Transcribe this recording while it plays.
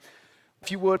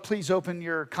if you would, please open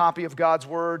your copy of God's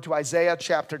Word to Isaiah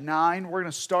chapter 9. We're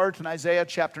going to start in Isaiah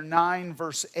chapter 9,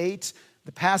 verse 8.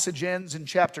 The passage ends in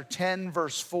chapter 10,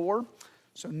 verse 4.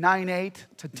 So 9:8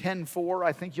 to 10:4.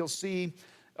 I think you'll see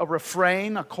a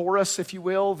refrain, a chorus, if you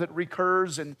will, that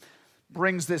recurs and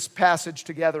brings this passage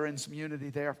together in some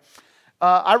unity there.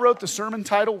 I wrote the sermon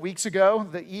title weeks ago.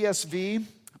 The ESV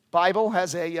Bible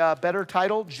has a better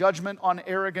title, Judgment on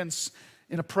Arrogance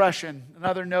and Oppression.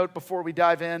 Another note before we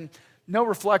dive in, no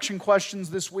reflection questions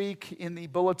this week in the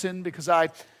bulletin because I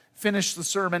finished the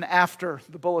sermon after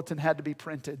the bulletin had to be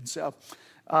printed. So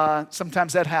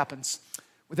sometimes that happens.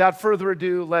 Without further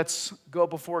ado, let's go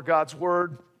before God's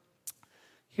Word.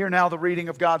 Hear now the reading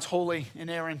of God's holy,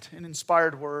 inerrant, and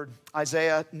inspired Word.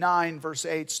 Isaiah 9, verse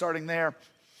 8, starting there.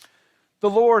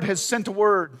 The Lord has sent a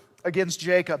word against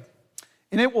Jacob,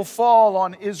 and it will fall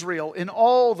on Israel, and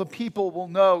all the people will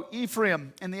know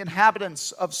Ephraim and the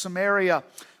inhabitants of Samaria,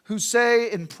 who say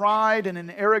in pride and in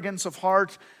arrogance of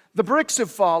heart, the bricks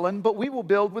have fallen, but we will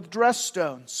build with dressed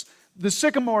stones. The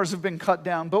sycamores have been cut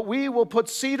down, but we will put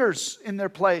cedars in their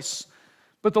place.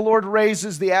 But the Lord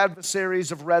raises the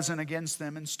adversaries of Rezin against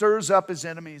them and stirs up his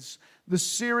enemies. The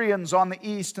Syrians on the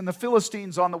east and the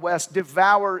Philistines on the west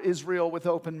devour Israel with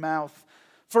open mouth.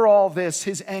 For all this,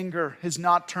 his anger has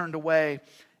not turned away,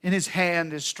 and his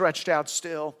hand is stretched out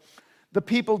still. The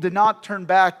people did not turn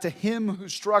back to him who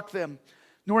struck them,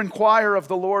 nor inquire of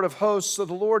the Lord of hosts. So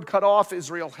the Lord cut off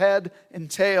Israel head and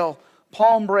tail,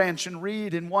 palm branch and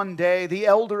reed in one day. The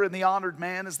elder and the honored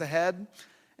man is the head,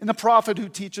 and the prophet who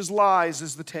teaches lies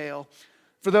is the tail.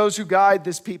 For those who guide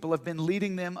this people have been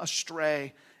leading them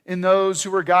astray, and those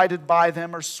who are guided by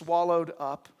them are swallowed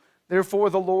up. Therefore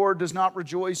the Lord does not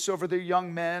rejoice over their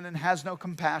young men and has no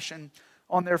compassion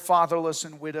on their fatherless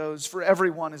and widows. For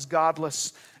everyone is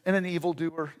godless and an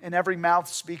evildoer, and every mouth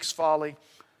speaks folly.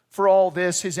 For all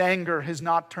this his anger has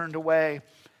not turned away,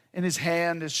 and his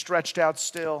hand is stretched out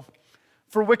still.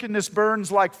 For wickedness burns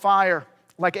like fire,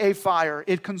 like a fire.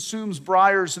 It consumes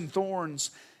briars and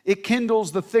thorns. It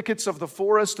kindles the thickets of the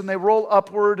forest, and they roll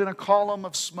upward in a column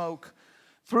of smoke.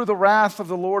 Through the wrath of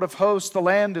the Lord of hosts, the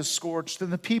land is scorched,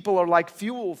 and the people are like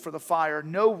fuel for the fire.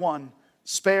 No one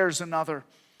spares another.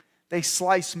 They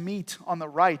slice meat on the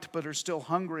right, but are still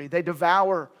hungry. They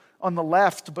devour on the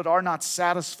left, but are not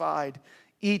satisfied.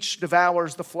 Each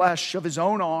devours the flesh of his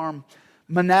own arm.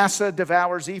 Manasseh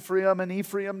devours Ephraim, and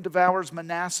Ephraim devours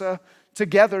Manasseh.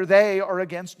 Together they are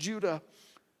against Judah.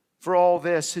 For all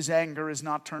this, his anger is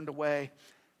not turned away,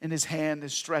 and his hand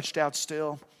is stretched out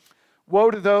still. Woe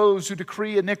to those who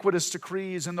decree iniquitous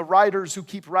decrees, and the writers who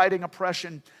keep writing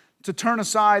oppression, to turn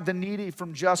aside the needy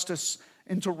from justice,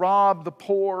 and to rob the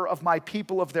poor of my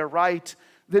people of their right,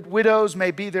 that widows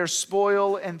may be their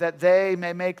spoil, and that they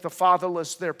may make the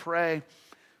fatherless their prey.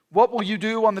 What will you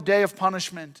do on the day of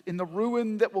punishment, in the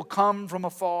ruin that will come from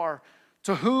afar?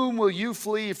 To whom will you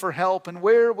flee for help, and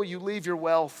where will you leave your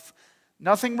wealth?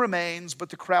 Nothing remains but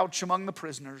to crouch among the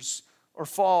prisoners, or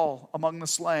fall among the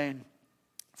slain.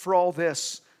 For all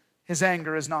this, his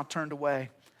anger is not turned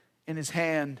away, and his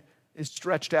hand is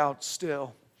stretched out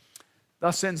still.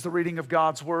 Thus ends the reading of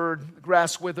God's word. The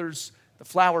grass withers, the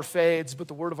flower fades, but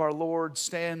the word of our Lord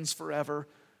stands forever.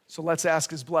 So let's ask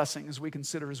his blessing as we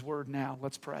consider his word now.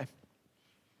 Let's pray.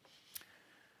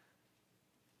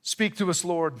 Speak to us,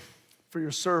 Lord, for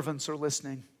your servants are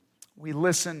listening. We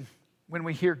listen when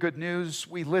we hear good news.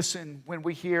 We listen when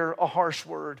we hear a harsh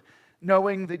word,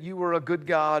 knowing that you are a good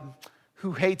God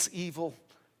who hates evil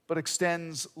but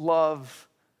extends love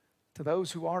to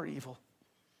those who are evil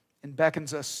and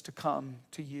beckons us to come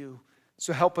to you.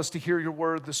 So help us to hear your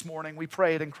word this morning. We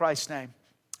pray it in Christ's name.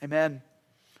 Amen.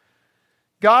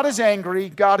 God is angry,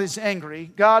 God is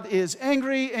angry, God is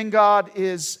angry, and God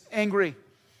is angry.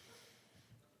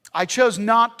 I chose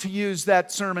not to use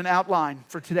that sermon outline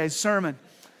for today's sermon,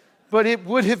 but it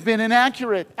would have been an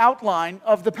accurate outline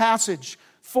of the passage.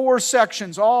 4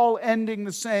 sections, all ending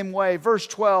the same way. Verse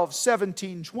 12,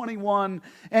 17, 21,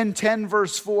 and 10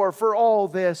 verse 4. For all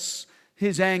this,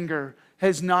 his anger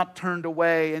has not turned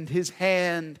away, and his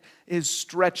hand is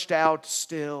stretched out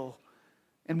still.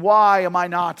 And why am I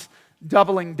not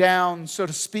doubling down, so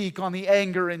to speak, on the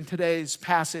anger in today's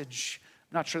passage?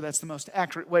 I'm not sure that's the most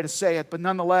accurate way to say it, but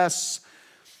nonetheless,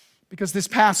 because this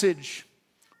passage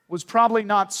was probably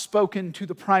not spoken to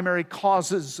the primary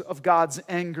causes of God's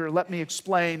anger. Let me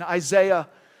explain. Isaiah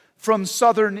from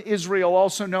southern Israel,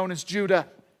 also known as Judah,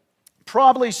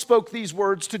 probably spoke these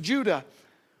words to Judah,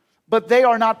 but they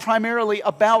are not primarily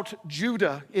about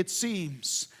Judah, it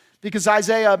seems, because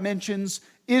Isaiah mentions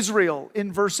Israel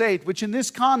in verse 8, which in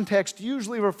this context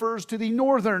usually refers to the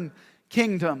northern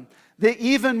kingdom. the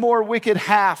even more wicked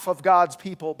half of God's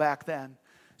people back then.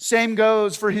 Same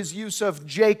goes for his use of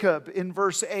Jacob in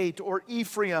verse 8, or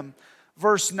Ephraim,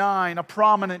 verse 9, a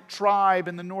prominent tribe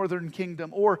in the northern kingdom,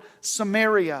 or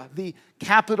Samaria, the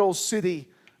capital city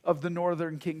of the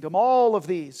northern kingdom. All of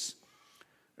these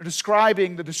are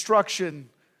describing the destruction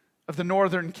of the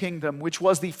northern kingdom, which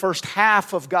was the first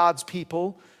half of God's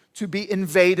people to be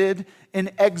invaded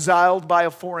and exiled by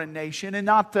a foreign nation. And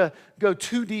not to go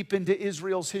too deep into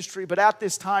Israel's history, but at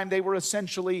this time they were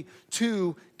essentially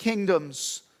two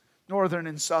kingdoms, northern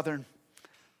and southern.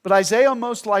 But Isaiah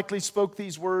most likely spoke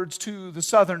these words to the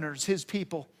southerners, his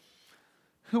people,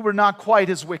 who were not quite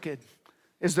as wicked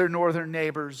as their northern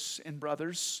neighbors and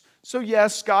brothers. So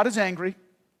yes, God is angry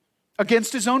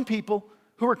against his own people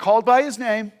who are called by his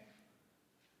name.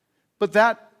 But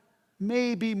that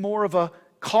may be more of a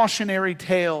cautionary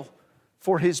tale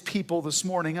for his people this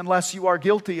morning, unless you are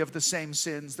guilty of the same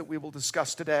sins that we will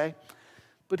discuss today.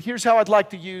 But here's how I'd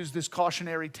like to use this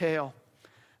cautionary tale.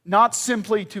 Not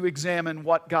simply to examine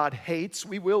what God hates,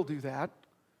 we will do that,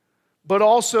 but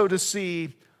also to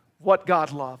see what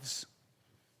God loves.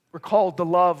 We're called to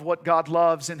love what God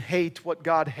loves and hate what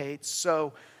God hates.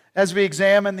 So as we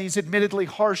examine these admittedly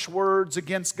harsh words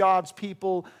against God's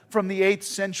people from the 8th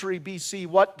century BC,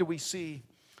 what do we see?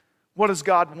 What does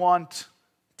God want,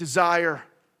 desire,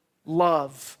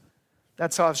 love?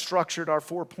 That's how I've structured our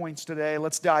 4 points today.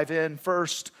 Let's dive in.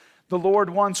 First, the Lord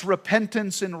wants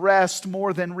repentance and rest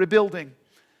more than rebuilding.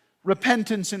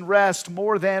 Repentance and rest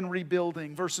more than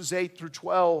rebuilding. Verses 8 through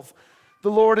 12.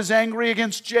 The Lord is angry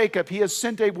against Jacob. He has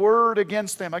sent a word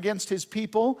against them, against his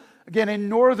people, again in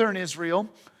northern Israel,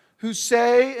 who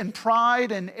say in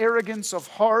pride and arrogance of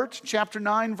heart, chapter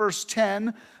 9, verse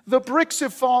 10, the bricks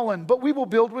have fallen, but we will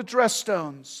build with dressed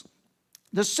stones.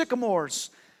 The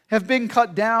sycamores have been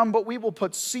cut down, but we will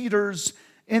put cedars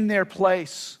in their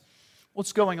place.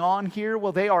 What's going on here?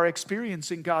 Well, they are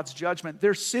experiencing God's judgment.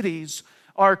 Their cities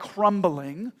are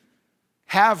crumbling,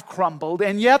 have crumbled,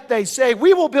 and yet they say,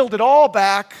 we will build it all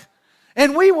back,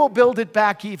 and we will build it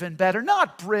back even better.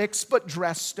 Not bricks, but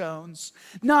dressed stones.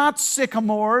 Not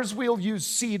sycamores, we'll use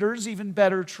cedars, even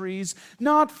better trees.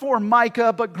 Not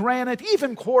formica, but granite,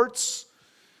 even quartz.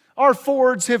 Our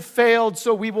Fords have failed,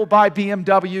 so we will buy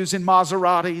BMWs and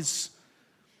Maseratis.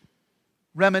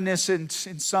 Reminiscent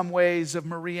in some ways of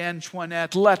Marie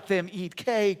Antoinette, let them eat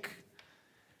cake.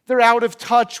 They're out of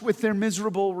touch with their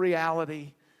miserable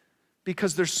reality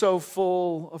because they're so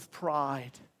full of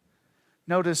pride.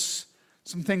 Notice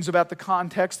some things about the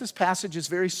context. This passage is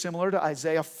very similar to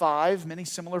Isaiah 5, many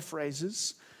similar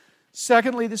phrases.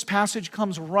 Secondly, this passage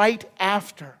comes right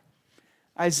after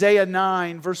Isaiah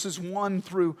 9, verses 1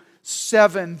 through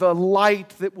 7, the light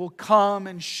that will come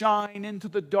and shine into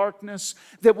the darkness,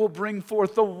 that will bring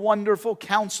forth the wonderful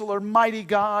Counselor, mighty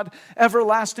God,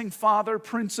 everlasting Father,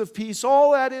 Prince of Peace.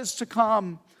 All that is to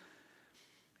come.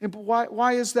 And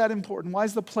why is that important? Why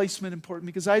is the placement important?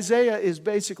 Because Isaiah is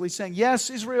basically saying,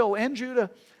 yes, Israel and Judah,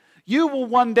 you will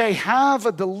one day have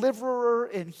a deliverer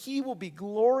and he will be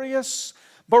glorious.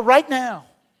 But right now,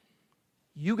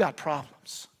 you got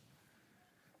problems.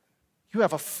 You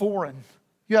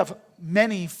have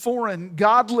many foreign,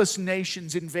 godless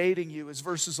nations invading you, as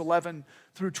verses 11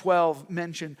 through 12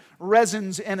 mention.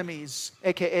 Rezin's enemies,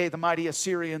 aka the mighty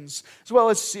Assyrians, as well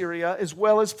as Syria, as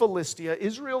well as Philistia.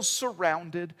 Israel's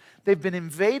surrounded. They've been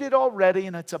invaded already,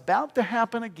 and it's about to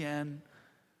happen again.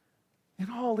 And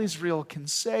all Israel can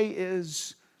say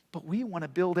is, but we want to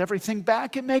build everything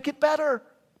back and make it better.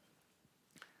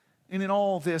 And in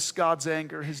all this, God's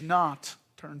anger has not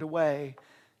turned away.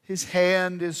 His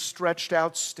hand is stretched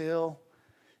out still.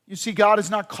 You see, God is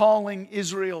not calling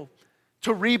Israel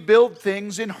to rebuild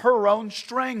things in her own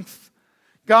strength.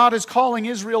 God is calling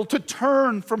Israel to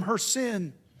turn from her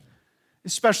sin,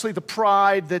 especially the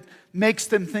pride that makes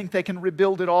them think they can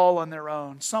rebuild it all on their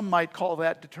own. Some might call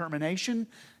that determination.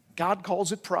 God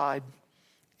calls it pride,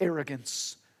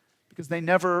 arrogance, because they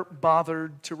never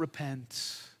bothered to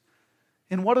repent.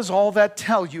 And what does all that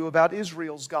tell you about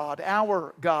Israel's God,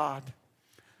 our God?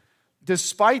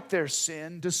 Despite their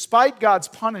sin, despite God's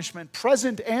punishment,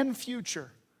 present and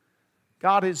future,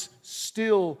 God is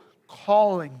still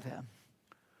calling them.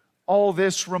 All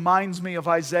this reminds me of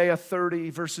Isaiah 30,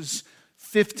 verses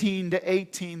 15 to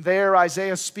 18. There,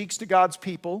 Isaiah speaks to God's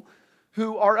people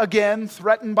who are again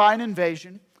threatened by an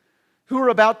invasion, who are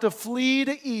about to flee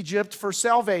to Egypt for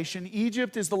salvation.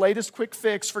 Egypt is the latest quick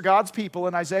fix for God's people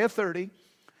in Isaiah 30.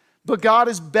 But God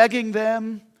is begging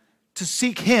them to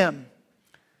seek Him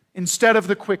instead of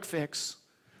the quick fix.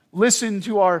 Listen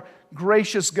to our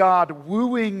gracious God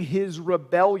wooing His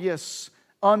rebellious,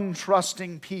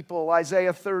 untrusting people.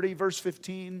 Isaiah 30, verse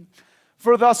 15.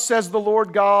 For thus says the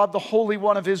Lord God, the Holy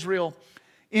One of Israel,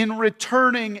 in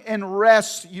returning and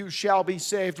rest you shall be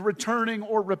saved. Returning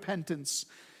or repentance.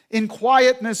 In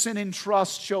quietness and in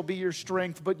trust shall be your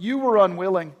strength. But you were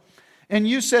unwilling. And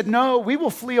you said, no, we will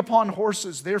flee upon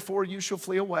horses. Therefore you shall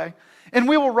flee away. And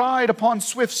we will ride upon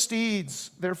swift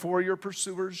steeds. Therefore your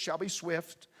pursuers shall be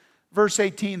swift. Verse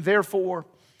 18, therefore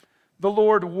the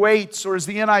Lord waits, or as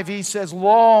the NIV says,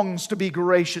 longs to be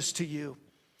gracious to you.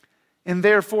 And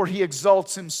therefore he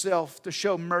exalts himself to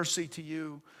show mercy to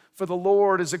you. For the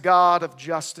Lord is a God of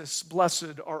justice.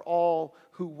 Blessed are all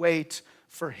who wait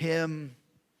for him.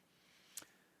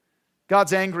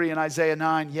 God's angry in Isaiah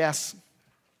 9, yes.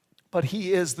 But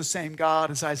he is the same God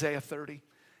as Isaiah 30.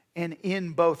 And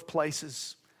in both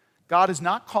places, God is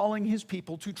not calling his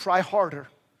people to try harder,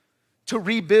 to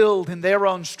rebuild in their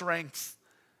own strength.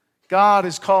 God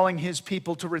is calling his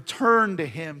people to return to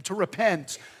him, to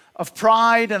repent of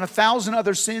pride and 1,000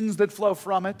 other sins that flow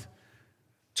from it,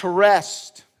 to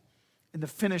rest in the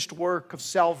finished work of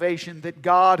salvation that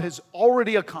God has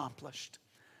already accomplished.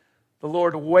 The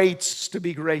Lord waits to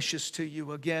be gracious to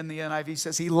you. Again, the NIV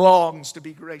says he longs to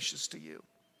be gracious to you.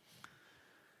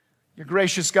 Your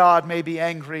gracious God may be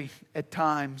angry at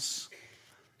times,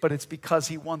 but it's because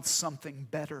he wants something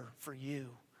better for you.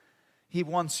 He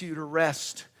wants you to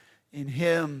rest in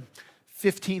him.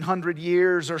 1,500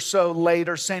 years or so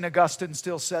later, St. Augustine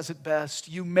still says it best.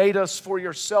 You made us for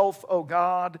yourself, O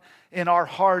God, and our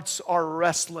hearts are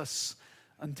restless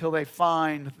until they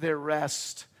find their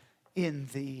rest in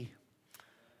thee.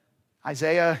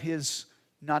 Isaiah is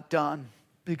not done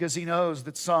because he knows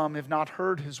that some have not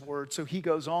heard his word, so he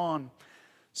goes on.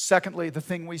 Secondly, the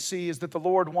thing we see is that the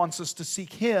Lord wants us to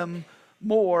seek him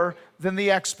more than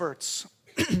the experts.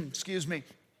 Excuse me.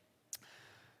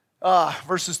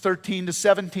 Verses 13 to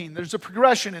 17. There's a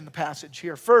progression in the passage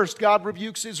here. First, God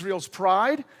rebukes Israel's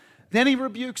pride. Then he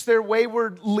rebukes their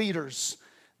wayward leaders.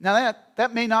 Now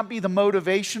that may not be the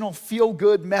motivational,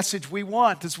 feel-good message we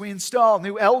want as we install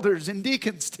new elders and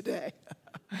deacons today.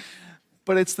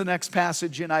 But it's the next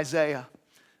passage in Isaiah.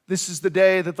 This is the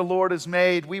day that the Lord has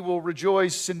made. We will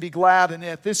rejoice and be glad in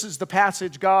it. This is the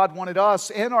passage God wanted us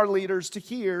and our leaders to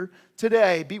hear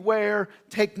today. Beware,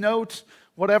 take note,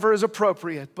 whatever is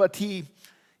appropriate. But he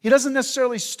doesn't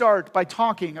necessarily start by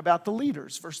talking about the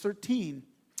leaders. Verse 13.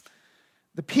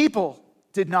 The people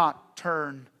did not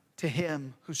turn to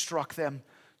him who struck them,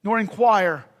 nor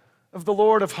inquire of the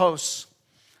Lord of hosts.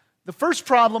 The first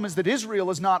problem is that Israel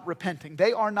is not repenting.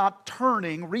 They are not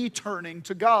returning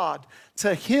to God,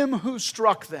 to him who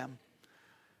struck them.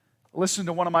 Listen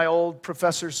to one of my old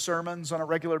professor's sermons on a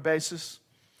regular basis.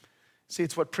 See,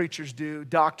 it's what preachers do.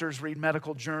 Doctors read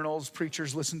medical journals.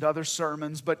 Preachers listen to other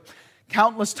sermons. But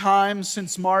countless times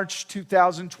since March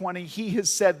 2020, he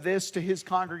has said this to his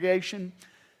congregation.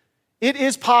 It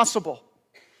is possible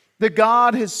that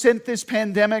God has sent this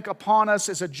pandemic upon us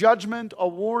as a judgment, a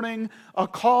warning, a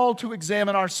call to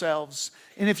examine ourselves.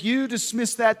 And if you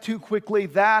dismiss that too quickly,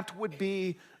 that would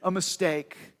be a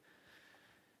mistake.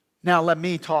 Now let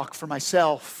me talk for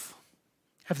myself.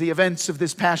 Have the events of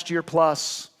this past year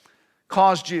plus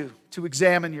caused you to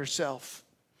examine yourself,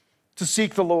 to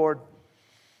seek the Lord,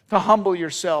 to humble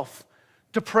yourself,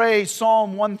 to pray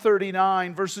Psalm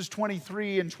 139, verses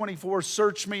 23 and 24,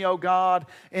 search me, O God,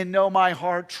 and know my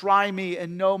heart. Try me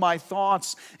and know my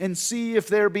thoughts, and see if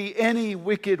there be any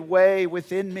wicked way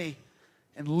within me,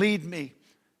 and lead me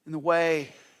in the way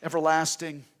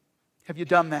everlasting. Have you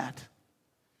done that?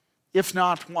 If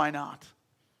not, why not?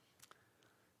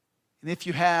 And if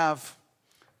you have,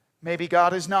 maybe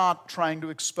God is not trying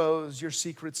to expose your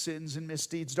secret sins and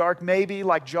misdeeds dark. Maybe,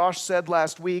 like Josh said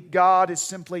last week, God is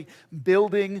simply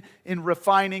building and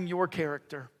refining your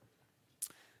character.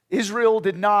 Israel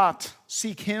did not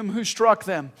seek him who struck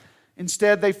them.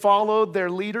 Instead, they followed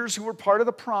their leaders who were part of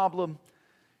the problem.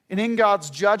 And in God's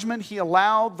judgment, he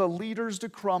allowed the leaders to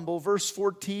crumble. Verse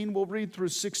 14, we'll read through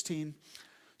 16.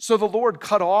 So the Lord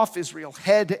cut off Israel,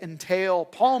 head and tail,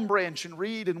 palm branch and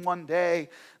reed in one day.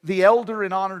 The elder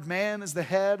and honored man is the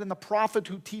head, and the prophet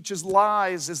who teaches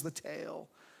lies is the tail.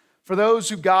 For those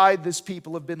who guide this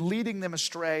people have been leading them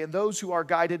astray, and those who are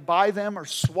guided by them are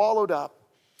swallowed up.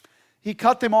 He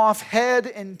cut them off head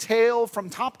and tail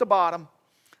from top to bottom.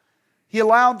 He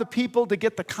allowed the people to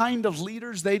get the kind of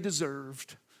leaders they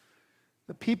deserved.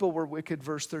 The people were wicked,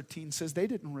 verse 13 says. They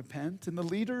didn't repent, and the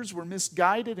leaders were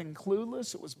misguided and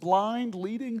clueless. It was blind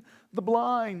leading the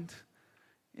blind.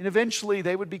 And eventually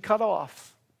they would be cut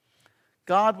off.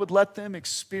 God would let them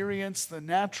experience the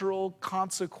natural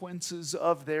consequences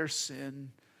of their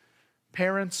sin.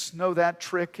 Parents know that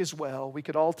trick as well. We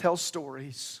could all tell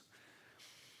stories.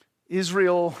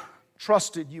 Israel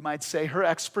trusted, you might say, her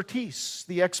expertise,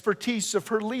 the expertise of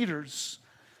her leaders.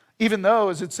 Even though,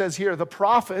 as it says here, the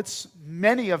prophets,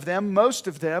 many of them, most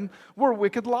of them, were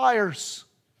wicked liars.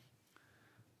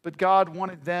 But God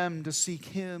wanted them to seek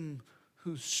Him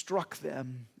who struck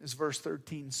them, as verse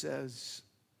 13 says.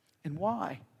 And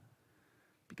why?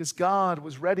 Because God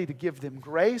was ready to give them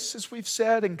grace, as we've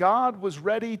said, and God was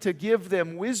ready to give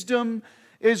them wisdom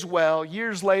as well.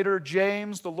 Years later,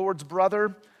 James, the Lord's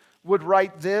brother, would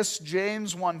write this,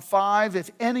 James 1:5, "If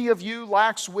any of you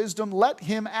lacks wisdom, let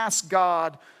him ask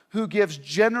God, who gives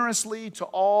generously to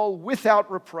all without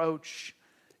reproach,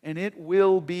 and it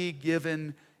will be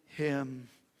given him."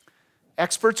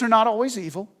 Experts are not always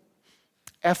evil.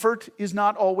 Effort is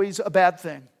not always a bad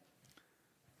thing.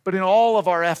 But in all of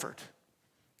our effort,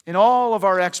 in all of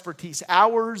our expertise,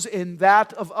 ours and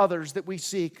that of others that we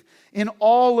seek, in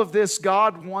all of this,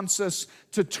 God wants us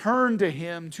to turn to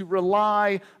Him, to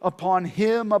rely upon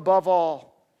Him above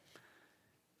all.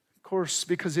 Of course,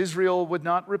 because Israel would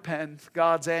not repent,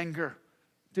 God's anger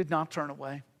did not turn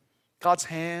away. God's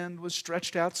hand was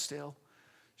stretched out still.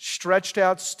 Stretched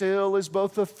out still is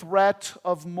both a threat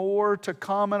of more to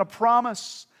come and a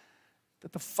promise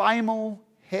that the final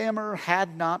hammer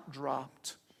had not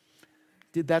dropped.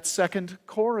 Did that second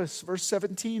chorus, verse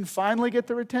 17, finally get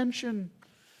their attention?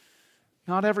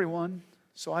 Not everyone.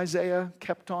 So Isaiah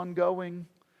kept on going.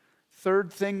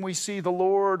 Third thing we see, the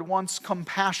Lord wants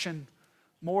compassion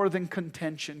more than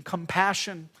contention.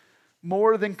 Compassion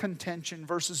more than contention,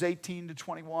 verses 18 to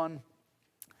 21.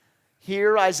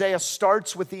 Here Isaiah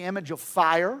starts with the image of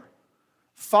fire,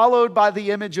 followed by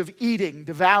the image of eating,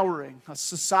 devouring, a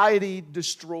society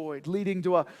destroyed, leading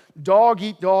to a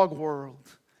dog-eat-dog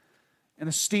world. An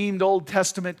esteemed Old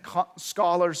Testament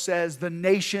scholar says the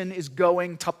nation is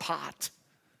going to pot.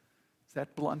 Is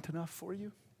that blunt enough for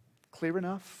you? Clear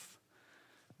enough?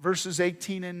 Verses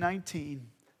 18 and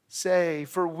 19 say,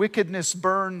 "For wickedness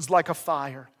burns like a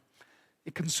fire.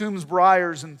 It consumes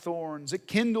briars and thorns. It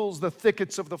kindles the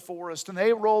thickets of the forest, and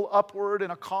they roll upward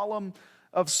in a column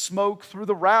of smoke. Through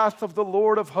the wrath of the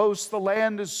Lord of hosts, the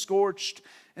land is scorched,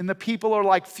 and the people are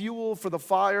like fuel for the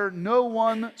fire. No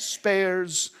one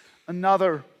spares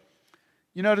another."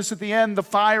 You notice at the end, the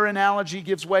fire analogy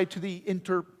gives way to the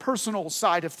interpersonal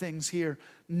side of things here.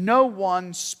 No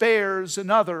one spares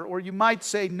another, or you might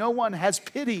say, no one has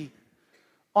pity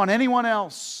on anyone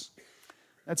else.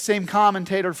 That same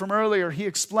commentator from earlier, he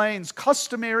explains,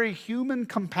 customary human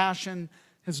compassion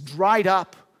has dried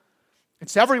up.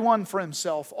 It's everyone for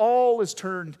himself. All is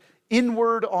turned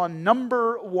inward on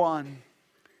number one.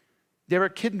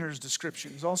 Derek Kidner's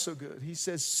description is also good. He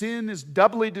says, sin is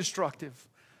doubly destructive.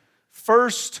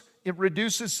 First, it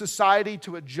reduces society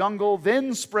to a jungle,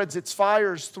 then spreads its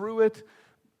fires through it.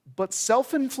 But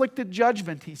self-inflicted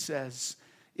judgment, he says,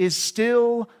 is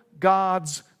still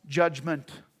God's judgment.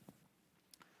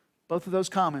 Both of those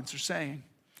comments are saying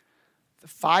the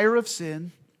fire of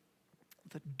sin,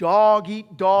 the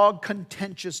dog-eat-dog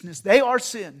contentiousness, they are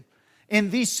sin.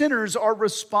 And these sinners are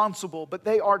responsible, but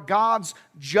they are God's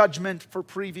judgment for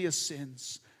previous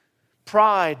sins.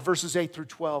 Pride, verses 8 through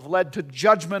 12, led to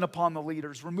judgment upon the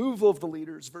leaders, removal of the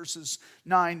leaders, verses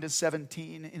 9 to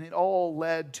 17, and it all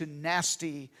led to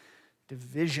nasty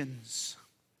divisions.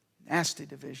 Nasty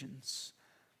divisions.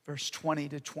 Verse 20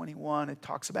 to 21, it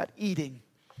talks about eating,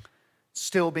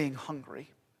 still being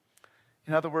hungry.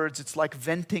 In other words, it's like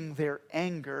venting their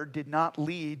anger did not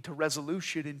lead to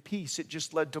resolution and peace. It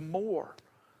just led to more.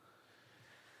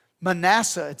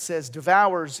 Manasseh, it says,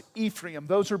 devours Ephraim.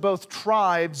 Those are both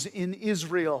tribes in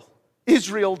Israel.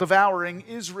 Israel devouring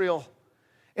Israel.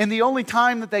 And the only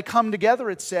time that they come together,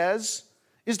 it says,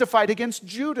 is to fight against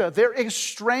Judah. They're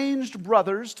estranged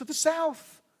brothers to the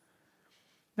south.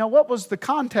 Now, what was the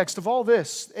context of all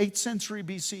this, 8th century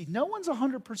BC? No one's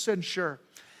 100% sure.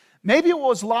 Maybe it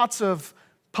was lots of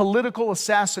political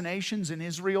assassinations in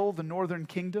Israel, the northern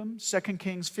kingdom. 2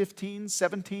 Kings 15,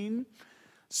 17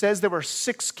 says there were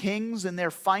 6 kings in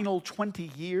their final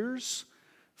 20 years.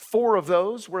 4 of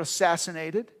those were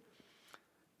assassinated.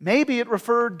 Maybe it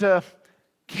referred to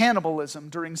cannibalism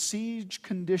during siege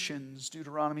conditions.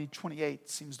 Deuteronomy 28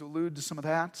 seems to allude to some of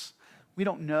that. We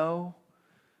don't know.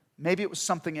 Maybe it was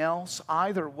something else.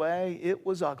 Either way, it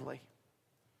was ugly.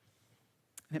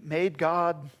 And it made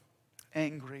God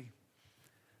angry.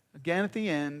 Again, at the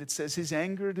end, it says his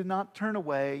anger did not turn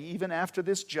away. Even after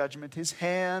this judgment, his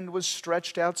hand was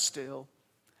stretched out still.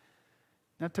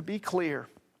 Now, to be clear,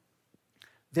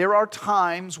 there are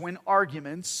times when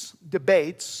arguments,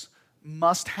 debates,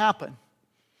 must happen.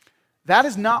 That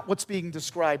is not what's being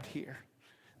described here.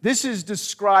 This is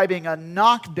describing a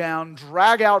knockdown,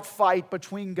 drag-out fight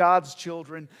between God's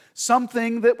children,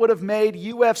 something that would have made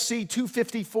UFC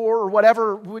 254 or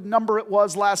whatever number it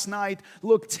was last night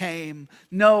look tame.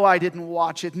 No, I didn't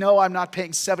watch it. No, I'm not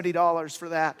paying $70 for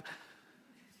that.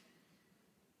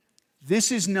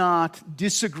 This is not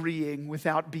disagreeing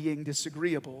without being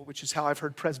disagreeable, which is how I've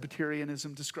heard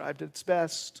Presbyterianism described at its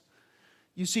best.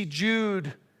 You see,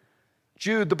 Jude,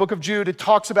 the book of Jude, it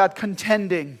talks about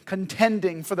contending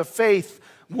for the faith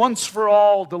once for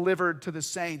all delivered to the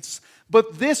saints.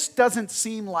 But this doesn't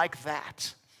seem like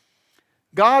that.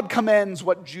 God commends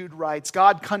what Jude writes.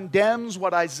 God condemns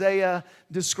what Isaiah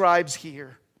describes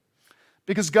here.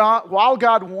 Because while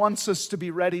God wants us to be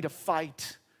ready to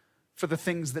fight for the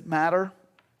things that matter,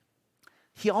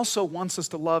 He also wants us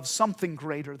to love something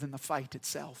greater than the fight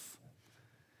itself.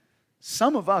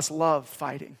 Some of us love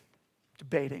fighting,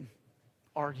 debating,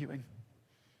 arguing.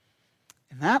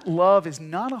 And that love is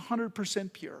not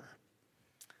 100% pure.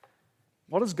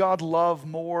 What does God love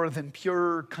more than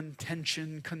pure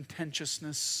contention,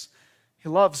 contentiousness? He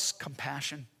loves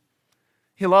compassion.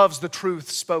 He loves the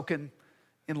truth spoken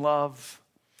in love.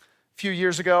 A few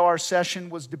years ago, our session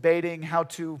was debating how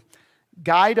to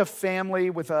guide a family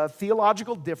with a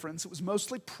theological difference. It was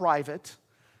mostly private.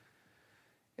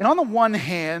 And on the one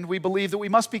hand, we believe that we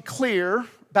must be clear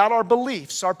about our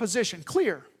beliefs, our position,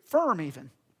 clear, firm even.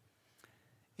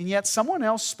 And yet someone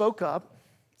else spoke up,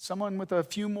 someone with a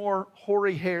few more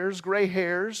hoary hairs, gray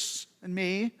hairs than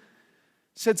me,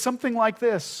 said something like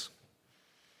this: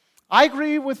 I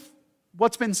agree with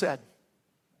what's been said,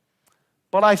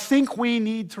 but I think we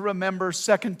need to remember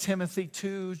 2 Timothy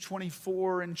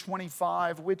 2:24 and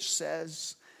 25, which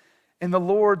says, and the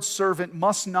Lord's servant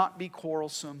must not be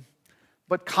quarrelsome,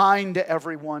 but kind to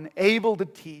everyone, able to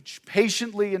teach,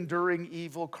 patiently enduring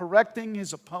evil, correcting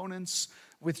his opponents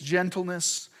with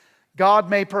gentleness. God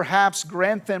may perhaps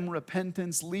grant them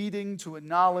repentance, leading to a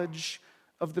knowledge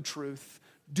of the truth.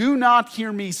 Do not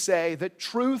hear me say that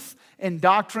truth and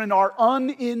doctrine are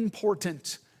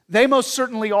unimportant. They most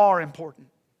certainly are important.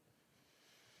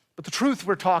 But the truth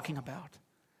we're talking about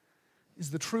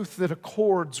is the truth that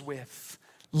accords with,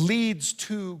 leads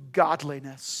to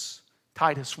godliness.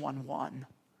 Titus 1:1.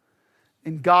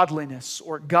 And godliness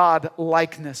or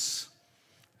God-likeness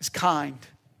is kind,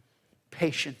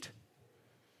 patient.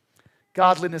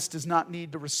 Godliness does not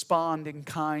need to respond in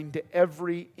kind to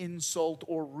every insult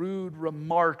or rude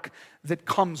remark that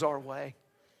comes our way.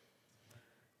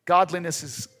 Godliness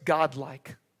is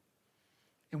godlike.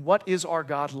 And what is our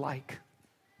God like?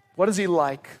 What is He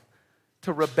like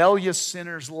to rebellious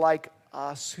sinners like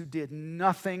us who did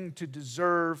nothing to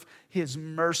deserve His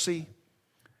mercy?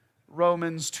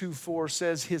 Romans 2:4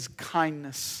 says His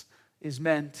kindness is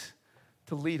meant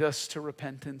to lead us to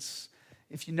repentance.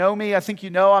 If you know me, I think you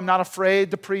know I'm not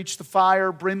afraid to preach the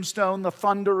fire, brimstone, the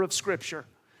thunder of Scripture.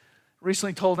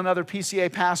 Recently told another PCA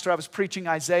pastor I was preaching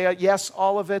Isaiah. Yes,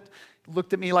 all of it. He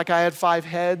looked at me like I had 5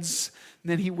 heads,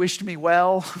 and then he wished me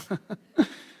well.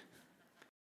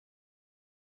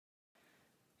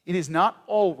 It is not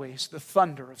always the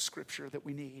thunder of Scripture that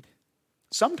we need.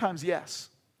 Sometimes, yes.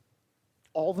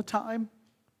 All the time?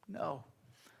 No.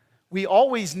 We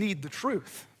always need the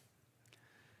truth.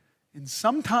 And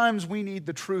sometimes we need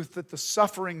the truth that the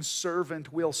suffering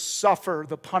servant will suffer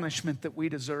the punishment that we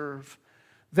deserve,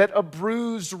 that a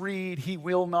bruised reed He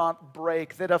will not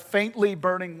break, that a faintly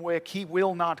burning wick He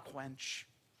will not quench.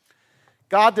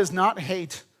 God does not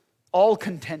hate all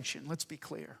contention, let's be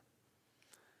clear.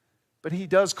 But He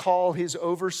does call His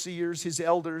overseers, His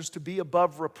elders, to be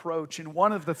above reproach. And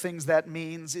one of the things that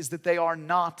means is that they are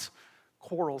not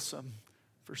quarrelsome.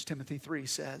 1 Timothy 3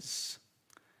 says,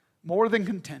 more than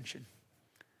contention,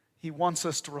 He wants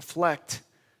us to reflect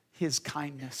His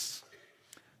kindness.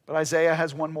 But Isaiah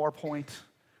has one more point.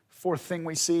 Fourth thing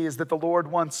we see is that the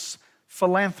Lord wants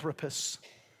philanthropists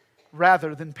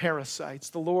rather than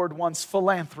parasites. The Lord wants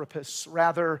philanthropists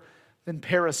rather than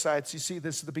parasites. You see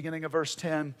this at the beginning of verse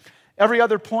 10. Every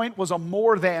other point was a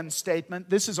more than statement.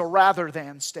 This is a rather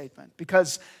than statement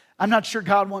because I'm not sure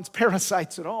God wants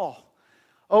parasites at all.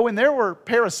 Oh, and there were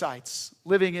parasites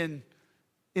living in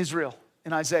Israel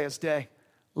in Isaiah's day.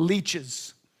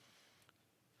 Leeches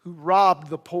who robbed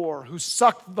the poor, who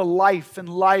sucked the life and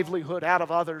livelihood out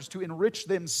of others to enrich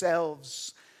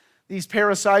themselves. These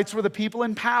parasites were the people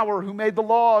in power who made the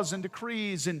laws and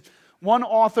decrees. And one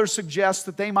author suggests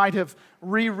that they might have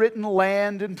rewritten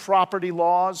land and property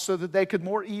laws so that they could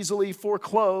more easily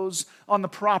foreclose on the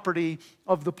property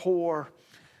of the poor.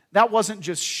 That wasn't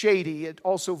just shady, it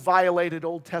also violated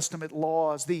Old Testament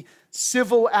laws, the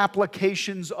civil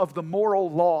applications of the moral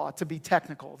law, to be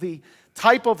technical, the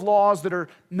type of laws that are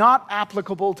not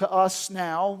applicable to us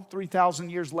now, 3,000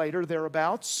 years later,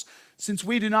 thereabouts, since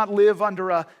we do not live under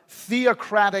a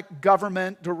theocratic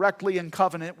government directly in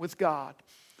covenant with God.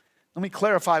 Let me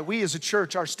clarify, we as a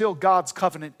church are still God's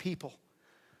covenant people,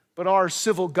 but our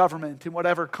civil government in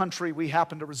whatever country we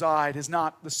happen to reside is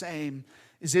not the same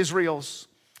as Israel's.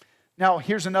 Now,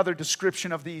 here's another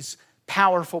description of these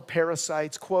powerful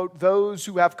parasites. Quote, those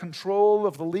who have control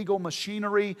of the legal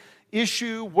machinery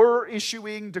were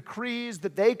issuing decrees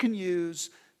that they can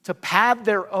use to pad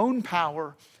their own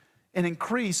power and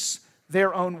increase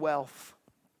their own wealth.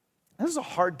 This is a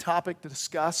hard topic to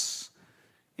discuss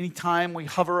anytime we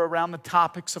hover around the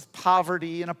topics of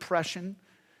poverty and oppression,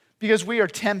 because we are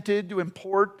tempted to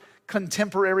import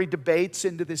contemporary debates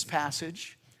into this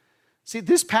passage. See,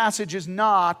 this passage is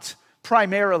not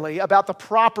primarily about the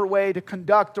proper way to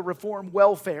conduct a reform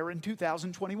welfare in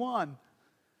 2021.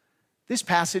 This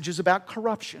passage is about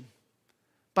corruption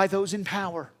by those in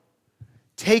power,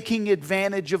 taking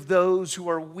advantage of those who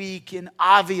are weak in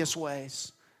obvious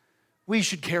ways. We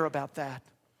should care about that.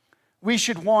 We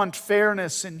should want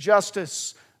fairness and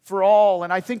justice for all,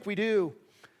 and I think we do.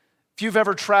 If you've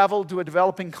ever traveled to a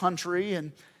developing country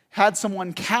and had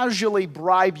someone casually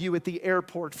bribe you at the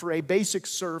airport for a basic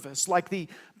service, like the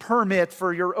permit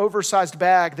for your oversized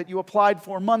bag that you applied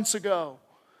for months ago,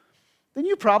 then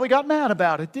you probably got mad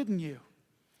about it, didn't you?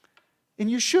 And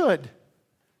you should.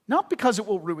 Not because it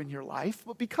will ruin your life,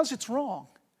 but because it's wrong.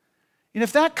 And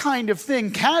if that kind of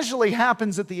thing casually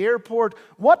happens at the airport,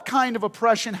 what kind of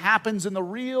oppression happens in the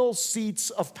real seats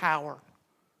of power?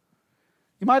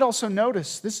 You might also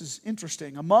notice, this is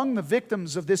interesting, among the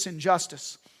victims of this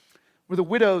injustice were the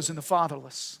widows and the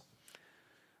fatherless.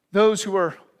 Those who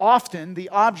are often the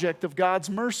object of God's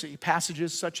mercy.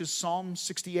 Passages such as Psalm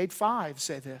 68:5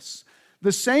 say this.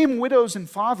 The same widows and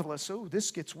fatherless, oh,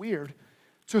 this gets weird,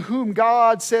 to whom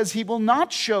God says he will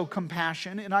not show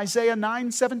compassion in Isaiah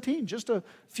 9:17, just a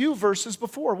few verses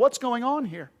before. What's going on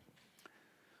here?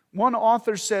 One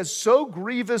author says, so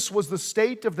grievous was the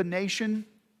state of the nation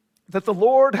that the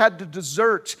Lord had to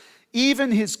desert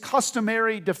even his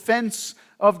customary defense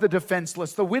of the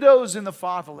defenseless, the widows and the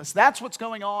fatherless. That's what's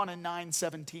going on in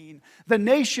 9:17. The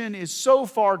nation is so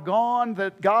far gone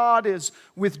that God is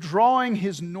withdrawing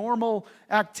his normal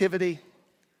activity.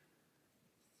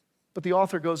 But the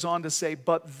author goes on to say,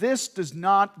 but this does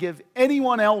not give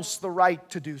anyone else the right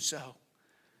to do so.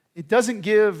 It doesn't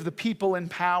give the people in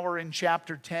power in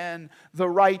chapter 10 the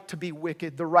right to be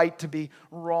wicked, the right to be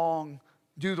wrong,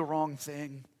 do the wrong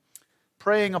thing.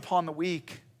 Preying upon the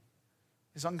weak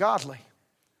is ungodly.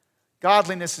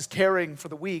 Godliness is caring for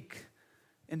the weak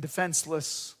and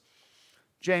defenseless.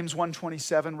 James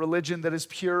 1:27, religion that is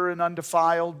pure and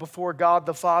undefiled before God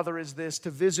the Father is this, to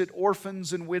visit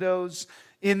orphans and widows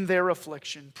in their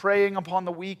affliction. Preying upon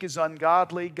the weak is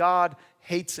ungodly. God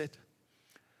hates it.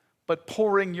 But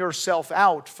pouring yourself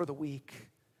out for the weak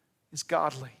is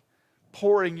godly.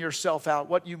 Pouring yourself out,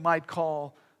 what you might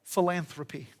call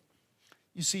philanthropy.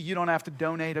 You see, you don't have to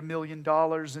donate $1 million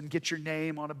and get your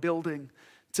name on a building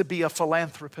to be a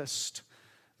philanthropist.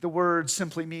 The word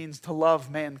simply means to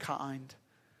love mankind,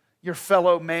 your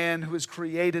fellow man who is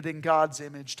created in God's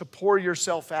image, to pour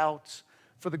yourself out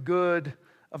for the good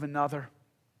of another.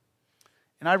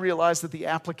 And I realize that the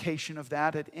application of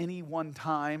that at any one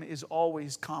time is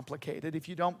always complicated. If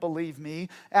you don't believe me,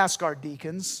 ask our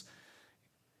deacons.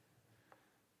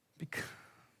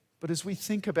 But as we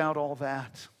think about all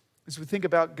that, as we think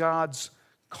about God's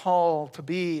call to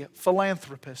be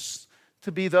philanthropists,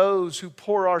 to be those who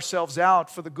pour ourselves out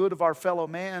for the good of our fellow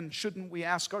man, shouldn't we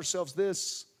ask ourselves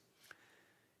this?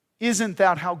 Isn't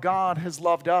that how God has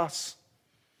loved us?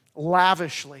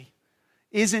 Lavishly.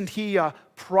 Isn't he a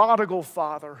prodigal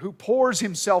father who pours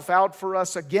himself out for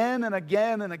us again and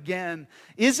again and again?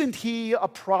 Isn't he a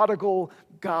prodigal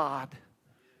God?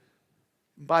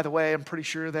 By the way, I'm pretty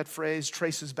sure that phrase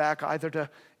traces back either to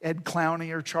Ed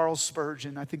Clowney or Charles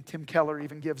Spurgeon. I think Tim Keller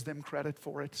even gives them credit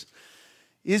for it.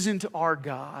 Isn't our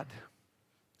God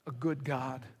a good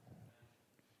God?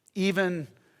 Even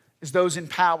as those in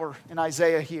power in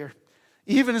Isaiah here,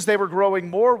 even as they were growing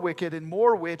more wicked and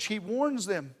more rich, he warns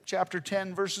them, chapter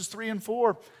 10, verses 3 and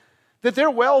 4, that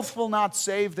their wealth will not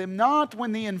save them, not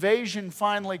when the invasion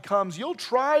finally comes. You'll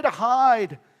try to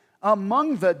hide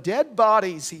among the dead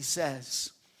bodies, he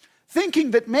says,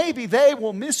 thinking that maybe they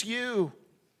will miss you.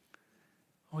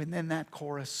 Oh, and then that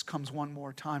chorus comes one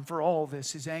more time. For all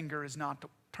this, his anger is not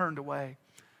turned away.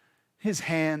 His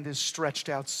hand is stretched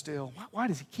out still. Why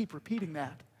does he keep repeating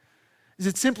that? Is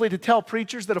it simply to tell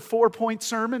preachers that a 4-point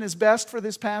sermon is best for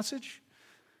this passage?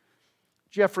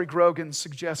 Jeffrey Grogan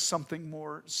suggests something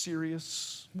more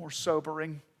serious, more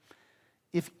sobering.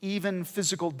 If even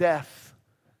physical death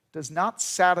does not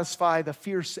satisfy the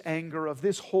fierce anger of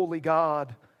this holy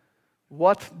God,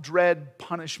 what dread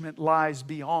punishment lies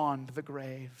beyond the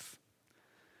grave?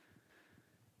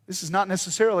 This is not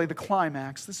necessarily the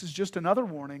climax. This is just another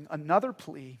warning, another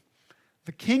plea.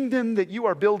 The kingdom that you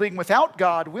are building without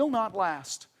God will not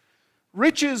last.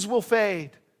 Riches will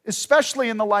fade, especially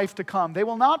in the life to come. They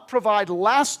will not provide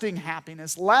lasting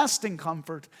happiness, lasting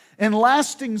comfort, and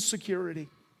lasting security.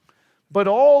 But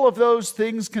all of those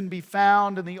things can be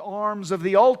found in the arms of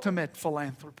the ultimate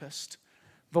philanthropist,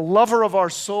 the lover of our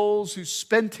souls who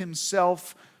spent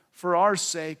himself for our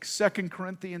sake. 2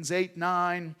 Corinthians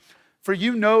 8:9. For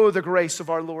you know the grace of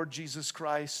our Lord Jesus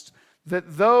Christ,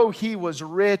 that though he was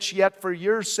rich, yet for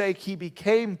your sake he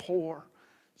became poor,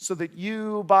 so that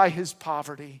you by his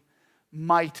poverty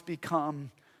might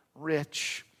become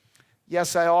rich.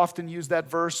 Yes, I often use that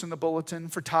verse in the bulletin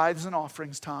for tithes and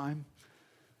offerings time,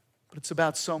 but it's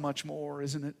about so much more,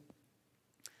 isn't it?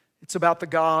 It's about the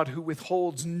God who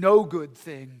withholds no good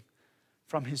thing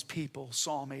from his people,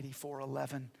 Psalm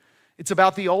 84:11. It's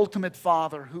about the ultimate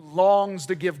Father who longs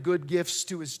to give good gifts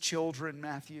to his children,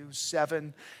 Matthew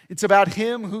 7. It's about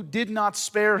him who did not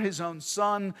spare his own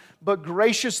Son, but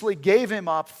graciously gave him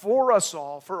up for us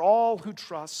all, for all who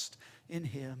trust in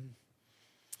him.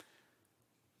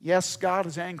 Yes, God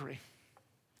is angry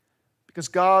because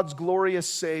God's glorious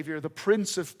Savior, the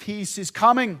Prince of Peace, is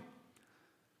coming.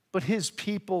 But his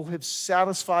people have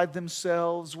satisfied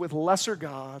themselves with lesser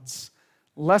gods,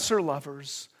 lesser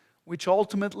lovers, which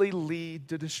ultimately lead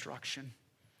to destruction.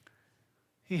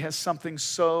 He has something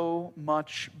so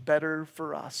much better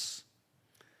for us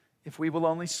if we will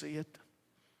only see it,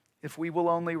 if we will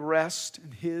only rest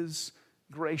in his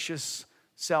gracious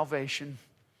salvation.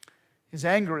 His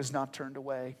anger is not turned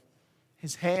away.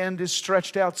 His hand is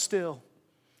stretched out still.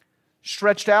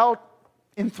 Stretched out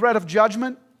in threat of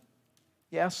judgment,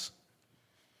 yes,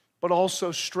 but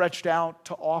also stretched out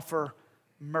to offer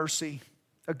mercy.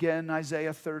 Again,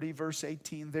 Isaiah 30, verse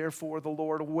 18, therefore the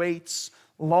Lord waits,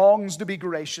 longs to be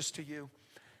gracious to you.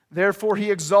 Therefore he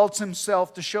exalts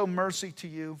himself to show mercy to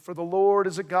you, for the Lord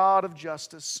is a God of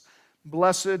justice.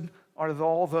 Blessed are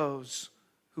all those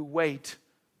who wait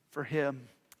for him.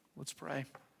 Let's pray.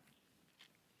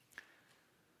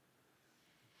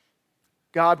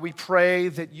 God, we pray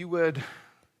that you would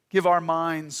give our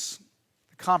minds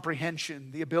the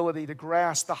comprehension, the ability to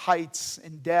grasp the heights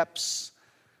and depths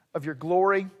of your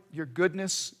glory, your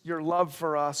goodness, your love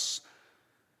for us,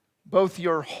 both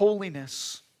your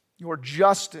holiness, your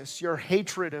justice, your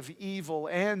hatred of evil,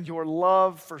 and your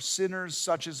love for sinners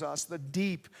such as us, the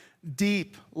deep,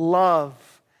 deep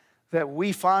love that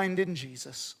we find in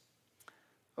Jesus.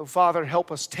 Oh, Father,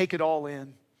 help us take it all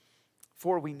in,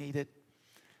 for we need it.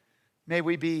 May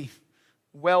we be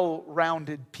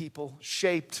well-rounded people,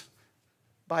 shaped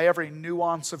by every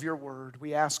nuance of your word.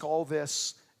 We ask all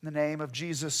this in the name of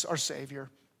Jesus, our Savior.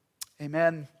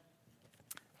 Amen.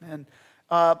 And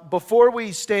before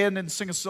we stand and sing a song,